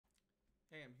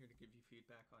Hey, I'm here to give you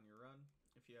feedback on your run.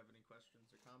 If you have any questions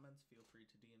or comments, feel free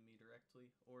to DM me directly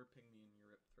or ping me in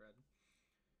your RIP thread.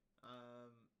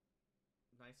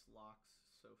 Nice locks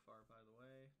so far, by the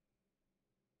way.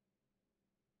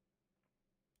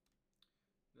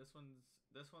 This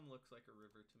one looks like a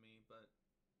river to me, but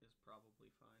is probably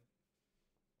fine.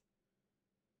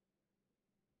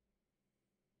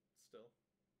 Still.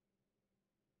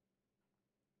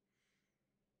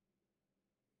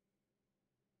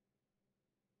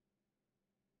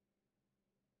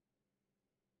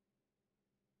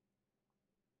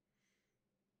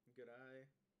 Good eye.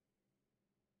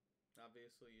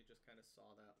 Obviously, you just kind of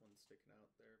saw that one sticking out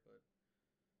there, but...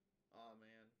 Aw,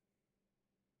 man.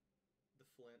 The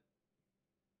flint.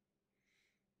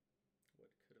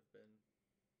 What could have been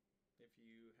if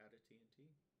you had a TNT.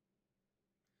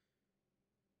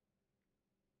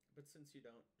 But since you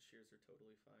don't, shears are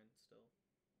totally fine still.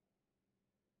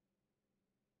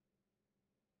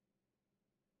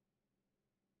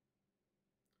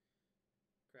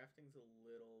 Crafting's a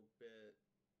little bit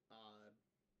odd.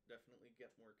 Definitely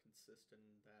get more consistent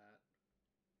in that.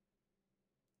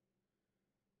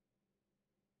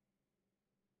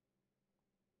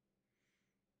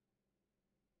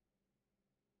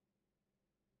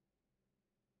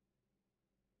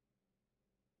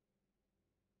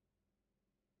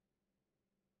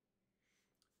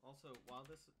 Also, while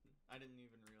this, I didn't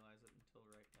even realize it until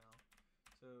right now.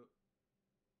 So,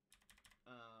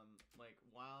 like,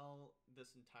 while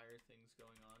this entire thing's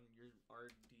going on, your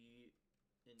RD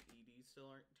and ED still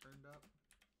aren't turned up.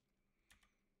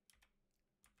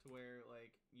 To where,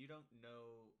 like, you don't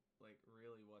know, like,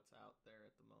 really what's out there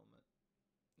at the moment.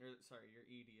 Or, sorry, your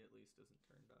ED at least isn't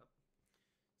turned up.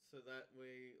 So that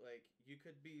way, like, you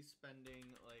could be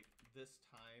spending, like, this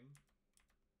time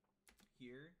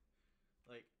here,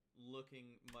 like,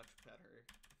 looking much better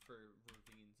for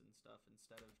ravines and stuff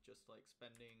instead of just, like,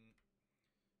 spending,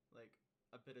 like,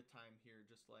 a bit of time here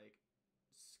just, like,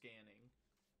 scanning.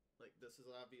 Like, this is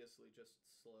obviously just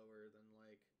slower than,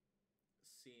 like,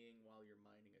 seeing while you're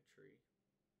mining a tree.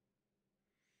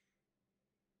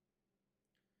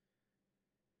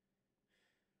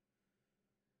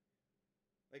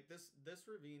 Like, this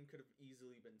ravine could have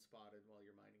easily been spotted while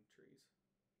you're mining trees.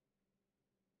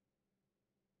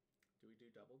 Do we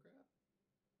do double grab?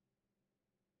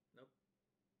 Nope.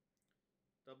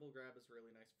 Double grab is really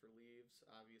nice for leaves.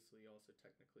 Obviously, also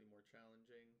technically more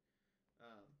challenging.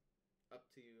 Up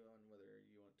to you on whether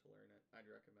you want to learn it. I'd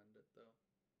recommend it, though.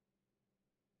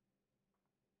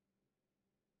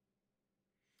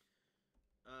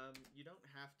 You don't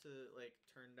have to, like,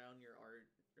 turn down your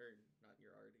not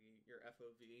your RD, your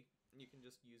FOV. You can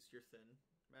just use your thin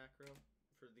macro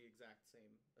for the exact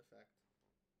same effect.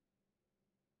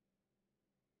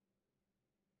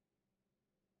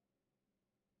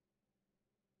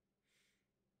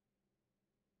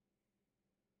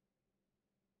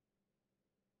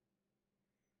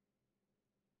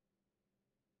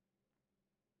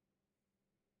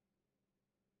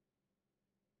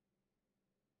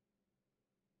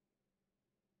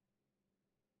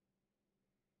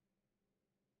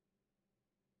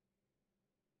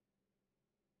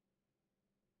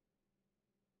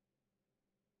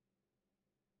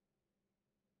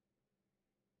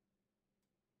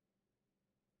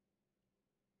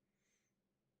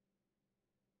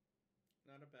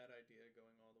 Not a bad idea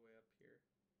going all the way up here.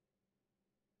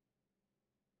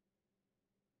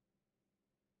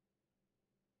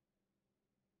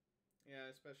 Yeah,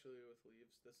 especially with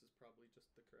leaves, this is probably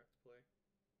just the correct play.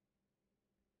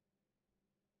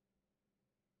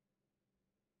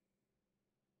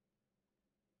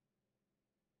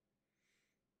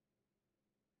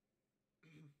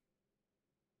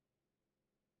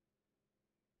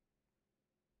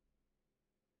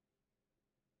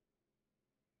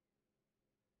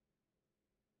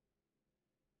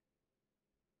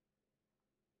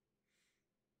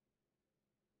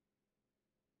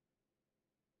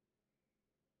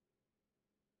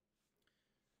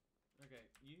 Okay,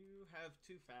 you have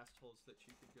 2 fast holes that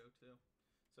you could go to.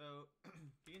 So,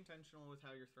 be intentional with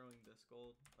how you're throwing this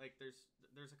gold. Like,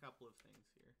 there's a couple of things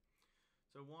here.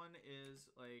 So one is,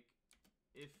 like,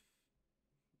 if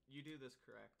you do this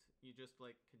correct, you just,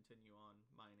 like, continue on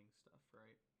mining stuff,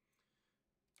 right?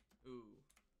 Ooh,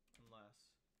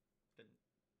 unless, didn't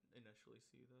initially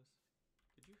see this.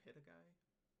 Did you hit a guy?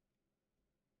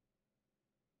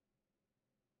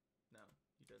 No,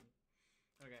 you didn't.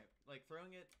 Okay, like,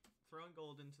 throwing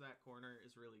gold into that corner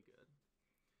is really good.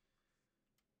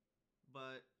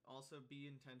 But also be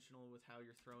intentional with how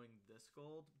you're throwing this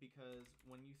gold, because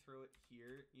when you throw it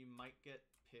here, you might get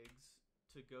pigs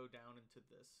to go down into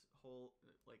this whole,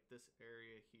 like, this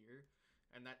area here.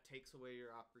 and that takes away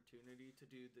your opportunity to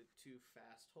do the 2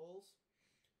 fast holes,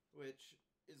 which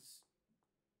is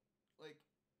like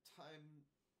time,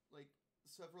 like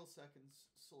several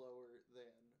seconds slower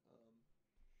than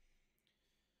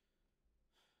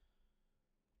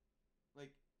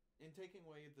like in taking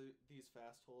away these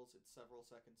fast holes, it's several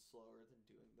seconds slower than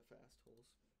doing the fast holes.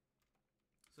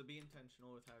 So be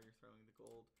intentional with how you're throwing the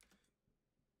gold.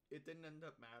 It didn't end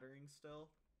up mattering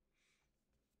still,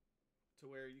 to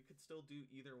where you could still do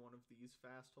either one of these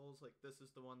fast holes. Like this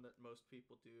is the one that most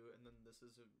people do, and then this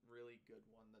is a really good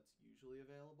one that's usually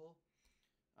available.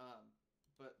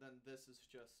 But then this is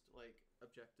just like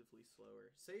objectively slower.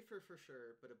 Safer for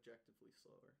sure, but objectively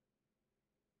slower.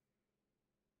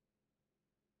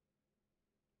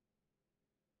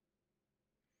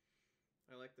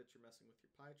 I like that you're messing with your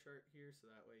pie chart here, so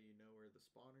that way you know where the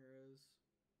spawner is,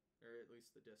 or at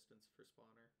least the distance for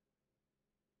spawner.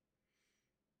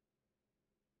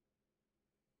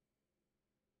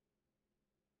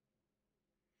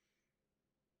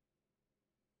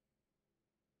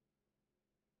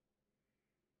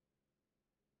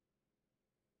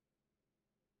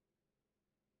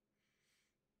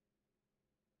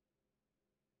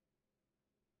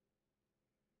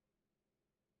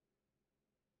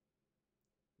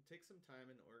 Take some time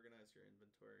and organize your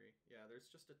inventory. Yeah, there's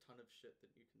just a ton of shit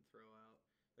that you can throw out.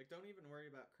 Like, don't even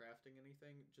worry about crafting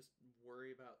anything. Just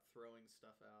worry about throwing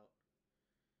stuff out.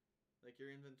 Like, your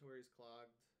inventory's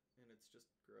clogged, and it's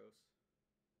just gross.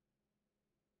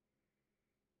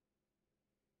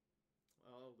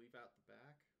 Oh, leave out the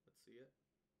back. Let's see it.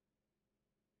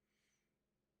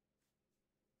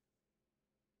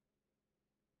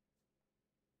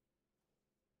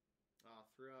 Ah,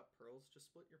 threw out pearls. Just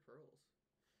split your pearls.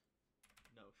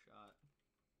 No shot.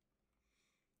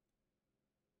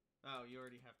 Oh, you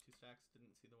already have 2 stacks.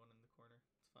 Didn't see the one in the corner.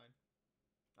 It's fine.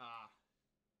 Ah.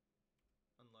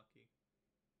 Unlucky.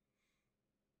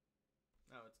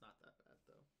 Oh, it's not that bad,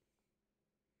 though.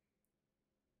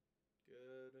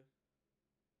 Good.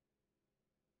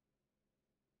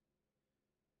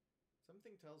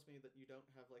 Something tells me that you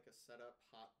don't have, like, a setup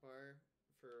hotbar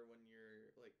for when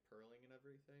you're, like, pearling and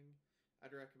everything.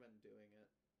 I'd recommend doing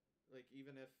it. Like,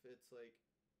 even if it's, like,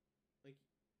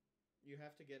 you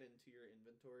have to get into your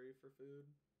inventory for food.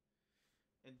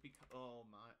 And oh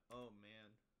man.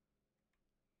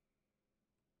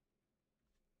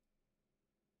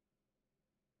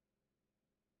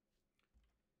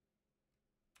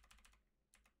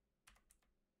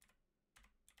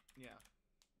 Yeah.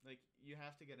 Like, you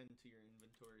have to get into your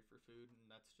inventory for food, and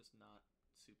that's just not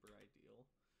super ideal.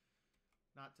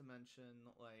 Not to mention,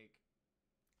 like,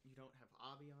 you don't have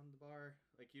obby on the bar.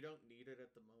 Like, you don't need it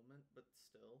at the moment, but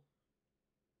still.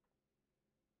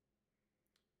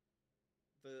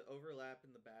 The overlap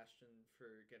in the bastion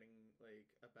for getting, like,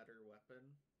 a better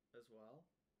weapon as well,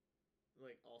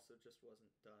 like, also just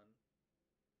wasn't done.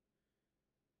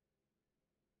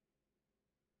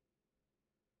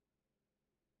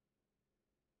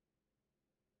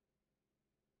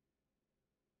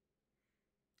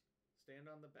 Stand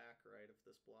on the back right of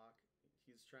this block.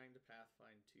 He's trying to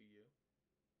pathfind to you,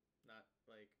 not,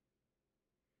 like,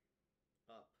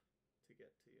 up to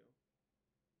get to you.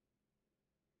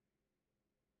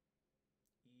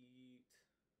 Eat.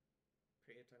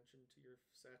 Pay attention to your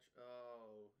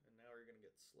Oh, and now we're gonna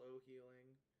get slow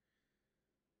healing.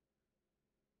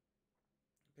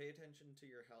 Pay attention to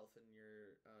your health and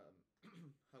your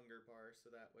hunger bar,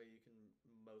 so that way you can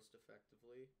most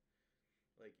effectively,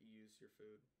 like, use your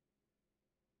food.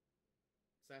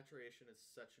 Saturation is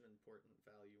such an important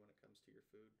value when it comes to your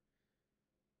food.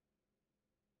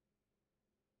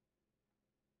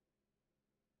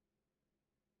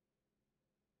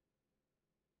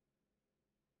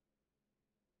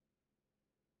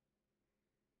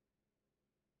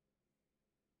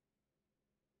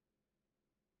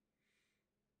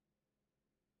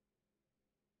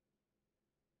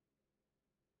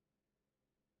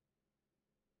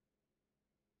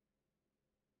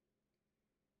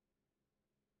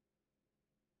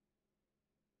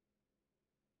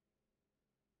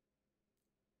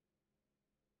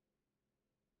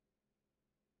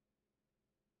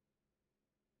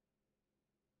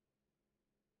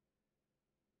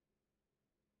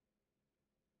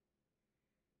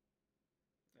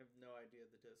 I have no idea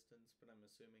the distance, but I'm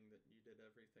assuming that you did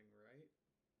everything right.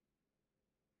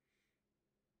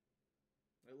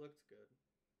 It looked good.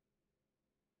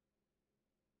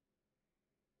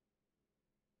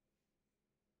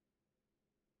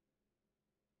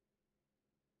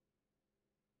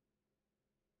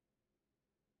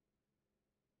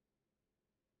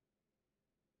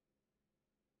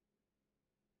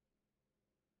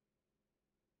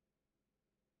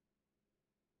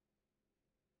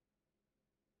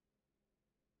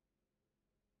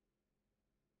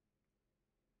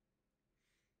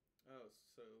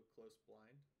 so close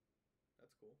blind.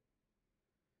 That's cool.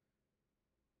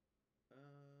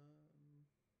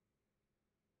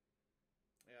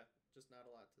 Yeah, just not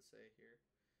a lot to say here.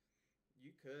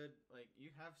 You could, like,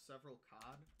 you have several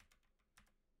COD,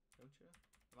 don't you?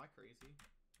 Am I crazy?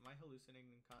 Am I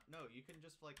hallucinating COD? No, you can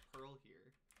just, like, pearl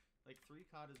here. Like, 3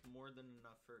 COD is more than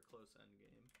enough for a close end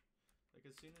game. Like,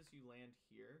 as soon as you land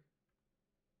here,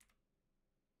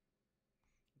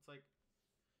 it's like,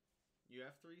 you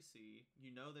have 3C,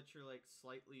 you know that you're, like,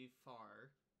 slightly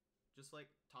far. Just,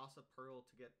 like, toss a pearl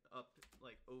to get up,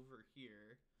 like, over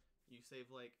here. You save,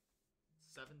 like,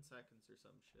 7 seconds or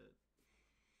some shit.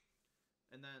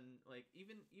 And then, like,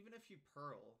 even if you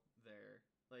pearl there,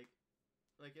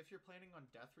 like if you're planning on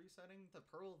death resetting, the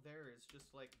pearl there is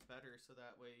just, like, better so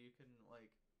that way you can,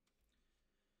 like,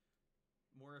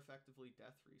 more effectively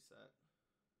death reset.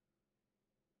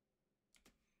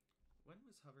 When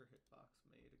was Hover Hitbox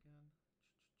made again?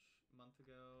 A month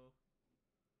ago?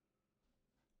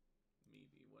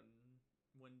 Maybe.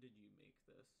 When did you make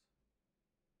this?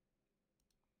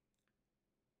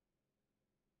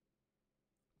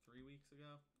 Three weeks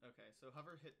ago? Okay, so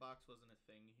Hover Hitbox wasn't a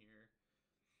thing here,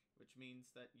 which means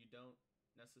that you don't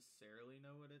necessarily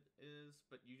know what it is,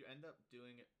 but you end up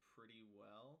doing it pretty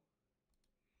well.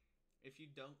 If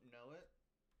you don't know it,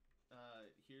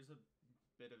 here's a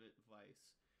bit of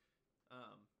advice.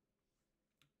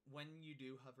 When you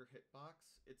do Hover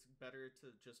Hitbox, it's better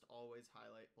to just always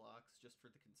highlight blocks just for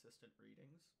the consistent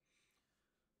readings.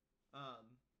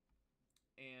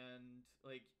 And,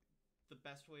 like, the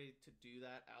best way to do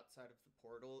that outside of the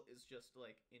portal is just,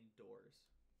 like, indoors.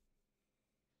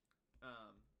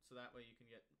 So that way you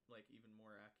can get, like, even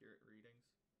more accurate readings.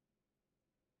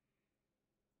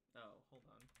 Oh, hold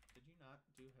on. Did you not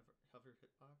do Hover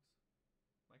Hitbox?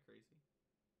 Am I crazy?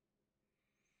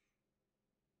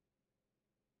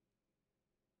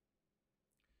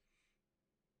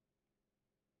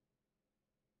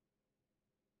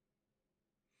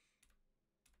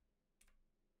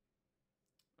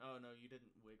 Oh, no, you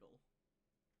didn't wiggle.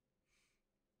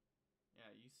 Yeah,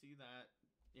 you see that?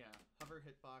 Yeah, Hover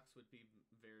Hitbox would be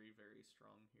very, very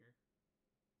strong here.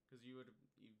 Because you would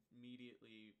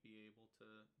immediately be able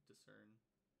to discern,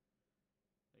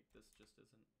 like, this just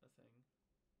isn't a thing.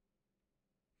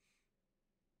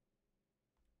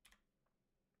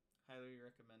 Highly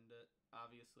recommend it.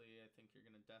 Obviously, I think you're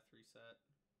going to death reset.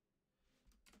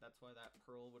 That's why that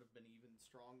pearl would have been even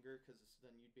stronger, because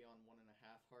then you'd be on 1.5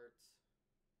 hearts.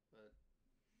 But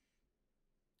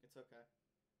it's okay.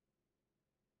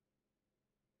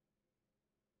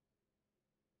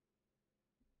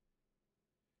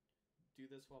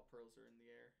 Do this while pearls are in the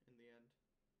air in the end.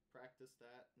 Practice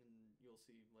that and you'll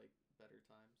see, like, better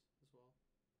times as well.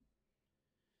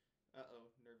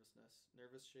 Uh-oh, nervousness.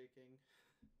 Nervous shaking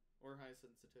or high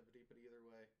sensitivity, but either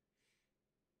way,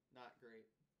 not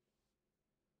great.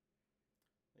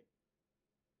 Like,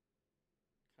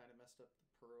 kind of messed up the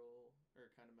pearl, or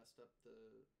kind of messed up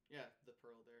the, yeah, the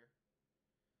pearl there.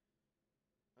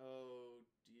 Oh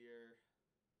dear.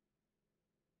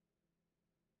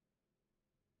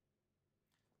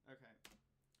 Okay.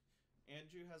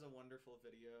 Andrew has a wonderful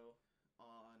video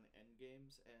on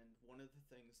endgames, and one of the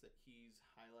things that he's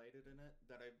highlighted in it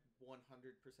that I 100%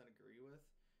 agree with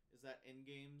is that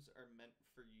endgames are meant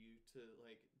for you to,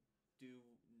 like, do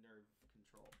nerve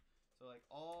control. So, like,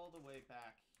 all the way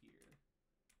back here.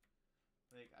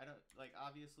 Like, I don't, like,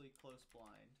 obviously close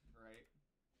blind, right?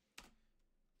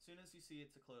 As soon as you see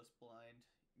it's a close blind,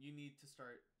 you need to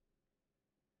start,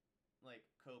 like,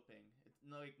 coping. It's,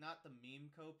 like, not the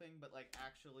meme coping, but, like,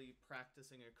 actually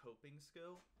practicing a coping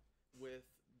skill with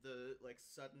the, like,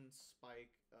 sudden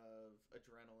spike of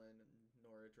adrenaline and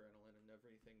noradrenaline and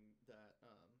everything that,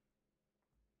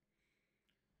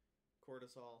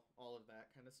 cortisol, all of that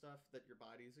kind of stuff that your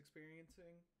body's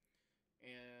experiencing.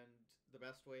 And the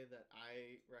best way that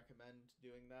I recommend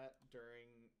doing that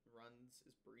during runs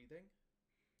is breathing.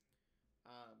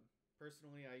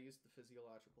 Personally, I use the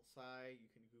physiological sigh. You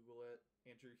can Google it.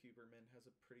 Andrew Huberman has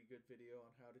a pretty good video on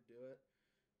how to do it.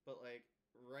 But, like,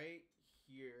 right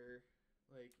here,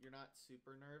 like, you're not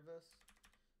super nervous.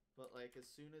 But, like, as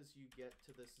soon as you get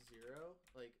to this 0,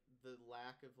 like, the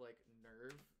lack of, like,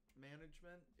 nerve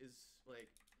management is,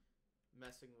 like,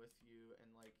 messing with you.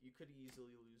 And, like, you could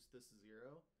easily lose this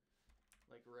 0.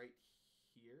 Like, right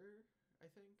here, I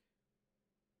think.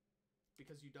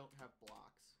 Because you don't have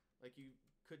blocks. Like, you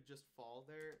could just fall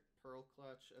there, pearl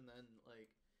clutch, and then,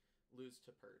 like, lose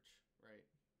to perch, right?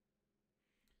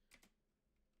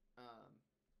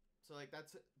 So, like,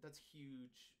 that's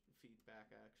huge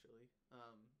feedback, actually.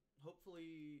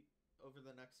 Hopefully, over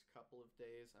the next couple of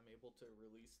days I'm able to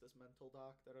release this mental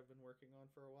doc that I've been working on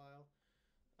for a while.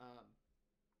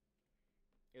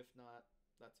 If not,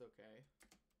 that's okay.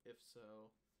 If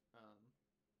so,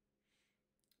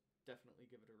 definitely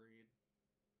give it a read.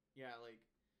 Yeah, like,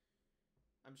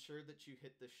 I'm sure that you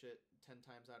hit this shit 10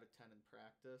 times out of 10 in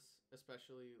practice,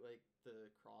 especially, like, the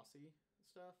crossy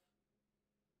stuff.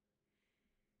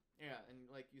 Yeah, and,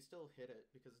 like, you still hit it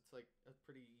because it's, like, a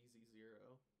pretty easy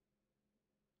 0.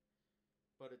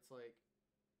 But it's, like,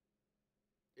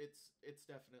 it's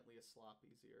definitely a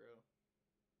sloppy 0.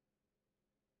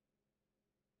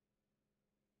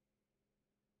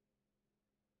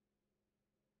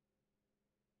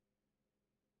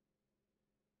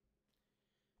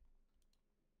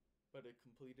 But a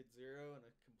completed 0 and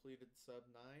a completed sub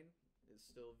 9 is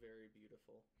still very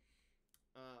beautiful.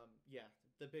 Yeah,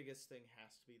 the biggest thing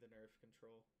has to be the nerf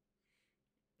control.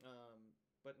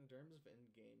 But in terms of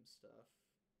in-game stuff,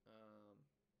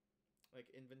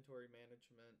 like inventory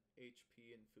management,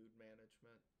 HP and food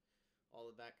management,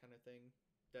 all of that kind of thing,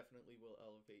 definitely will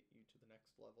elevate you to the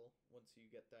next level once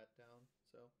you get that down.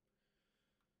 So,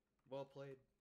 well played.